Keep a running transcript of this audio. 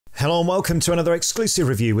Hello and welcome to another exclusive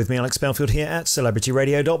review with me, Alex Belfield, here at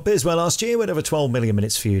celebrityradio.biz, where last year we had over 12 million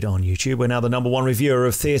minutes viewed on YouTube. We're now the #1 reviewer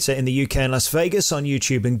of theatre in the UK and Las Vegas on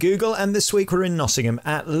YouTube and Google, and this week we're in Nottingham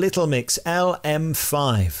at Little Mix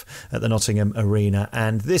LM5 at the Nottingham Arena.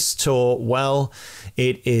 And this tour, well,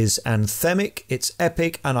 it is anthemic, it's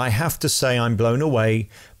epic, and I have to say I'm blown away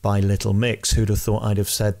by Little Mix. Who'd have thought I'd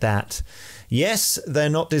have said that? Yes, they're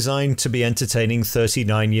not designed to be entertaining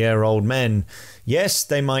 39-year-old men. Yes,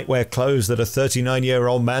 they might wear clothes that a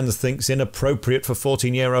 39-year-old man thinks inappropriate for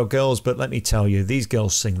 14-year-old girls, but let me tell you, these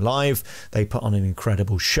girls sing live, they put on an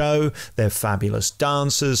incredible show, they're fabulous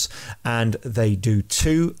dancers, and they do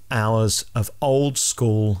 2 hours of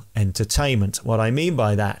old-school entertainment. What I mean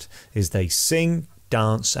by that is they sing,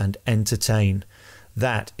 dance, and entertain.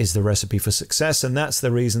 That is the recipe for success, and that's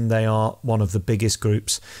the reason they are one of the biggest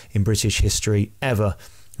groups in British history ever,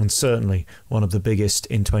 and certainly one of the biggest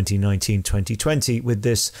in 2019-2020 with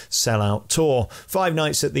this sellout tour. 5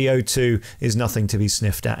 nights at the O2 is nothing to be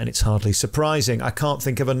sniffed at, and it's hardly surprising. I can't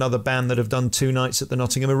think of another band that have done 2 nights at the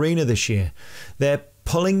Nottingham Arena this year. Their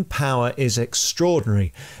pulling power is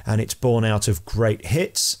extraordinary, and it's born out of great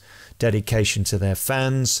hits, dedication to their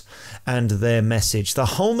fans, and their message.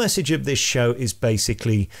 The whole message of this show is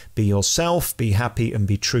basically be yourself, be happy, and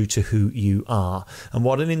be true to who you are. And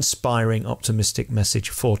what an inspiring, optimistic message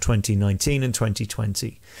for 2019 and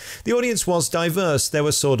 2020. The audience was diverse. There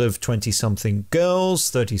were sort of 20-something girls,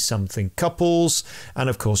 30-something couples, and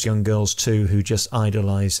of course young girls too, who just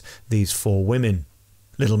idolise these 4 women.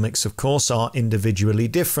 Little Mix, of course, are individually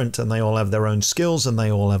different, and they all have their own skills and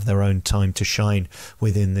they all have their own time to shine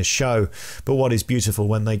within the show. But what is beautiful,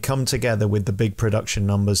 when they come together with the big production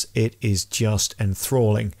numbers, it is just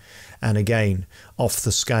enthralling. And again, off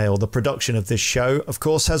the scale, the production of this show, of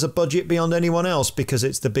course, has a budget beyond anyone else because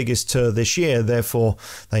it's the biggest tour this year. Therefore,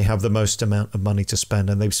 they have the most amount of money to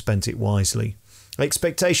spend, and they've spent it wisely.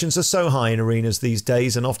 Expectations are so high in arenas these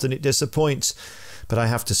days, and often it disappoints. But I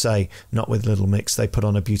have to say, not with Little Mix. They put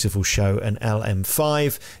on a beautiful show, and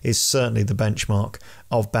LM5 is certainly the benchmark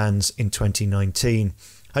of bands in 2019.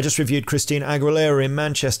 I just reviewed Christina Aguilera in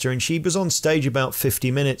Manchester, and she was on stage about 50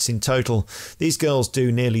 minutes in total. These girls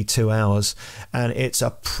do nearly 2 hours, and it's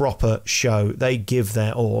a proper show. They give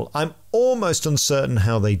their all. I'm almost uncertain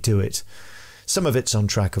how they do it. Some of it's on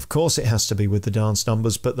track, of course, it has to be with the dance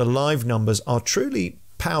numbers, but the live numbers are truly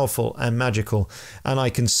powerful and magical, and I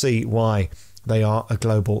can see why. They are a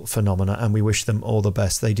global phenomena, and we wish them all the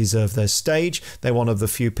best. They deserve their stage. They're one of the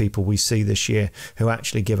few people we see this year who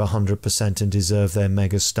actually give 100% and deserve their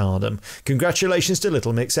mega stardom. Congratulations to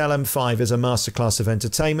Little Mix. LM5 is a masterclass of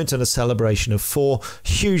entertainment and a celebration of 4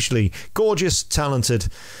 hugely gorgeous, talented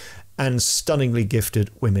and stunningly gifted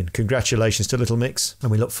women. Congratulations to Little Mix, and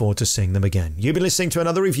we look forward to seeing them again. You've been listening to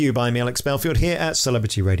another review by me, Alex Belfield, here at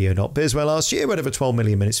celebrityradio.biz, where last year we had over 12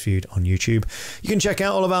 million minutes viewed on YouTube. You can check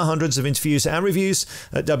out all of our hundreds of interviews and reviews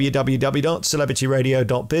at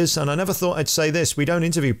www.celebrityradio.biz, and I never thought I'd say this, we don't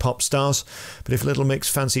interview pop stars, but if Little Mix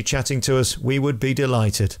fancy chatting to us, we would be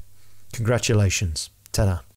delighted. Congratulations. Ta-da.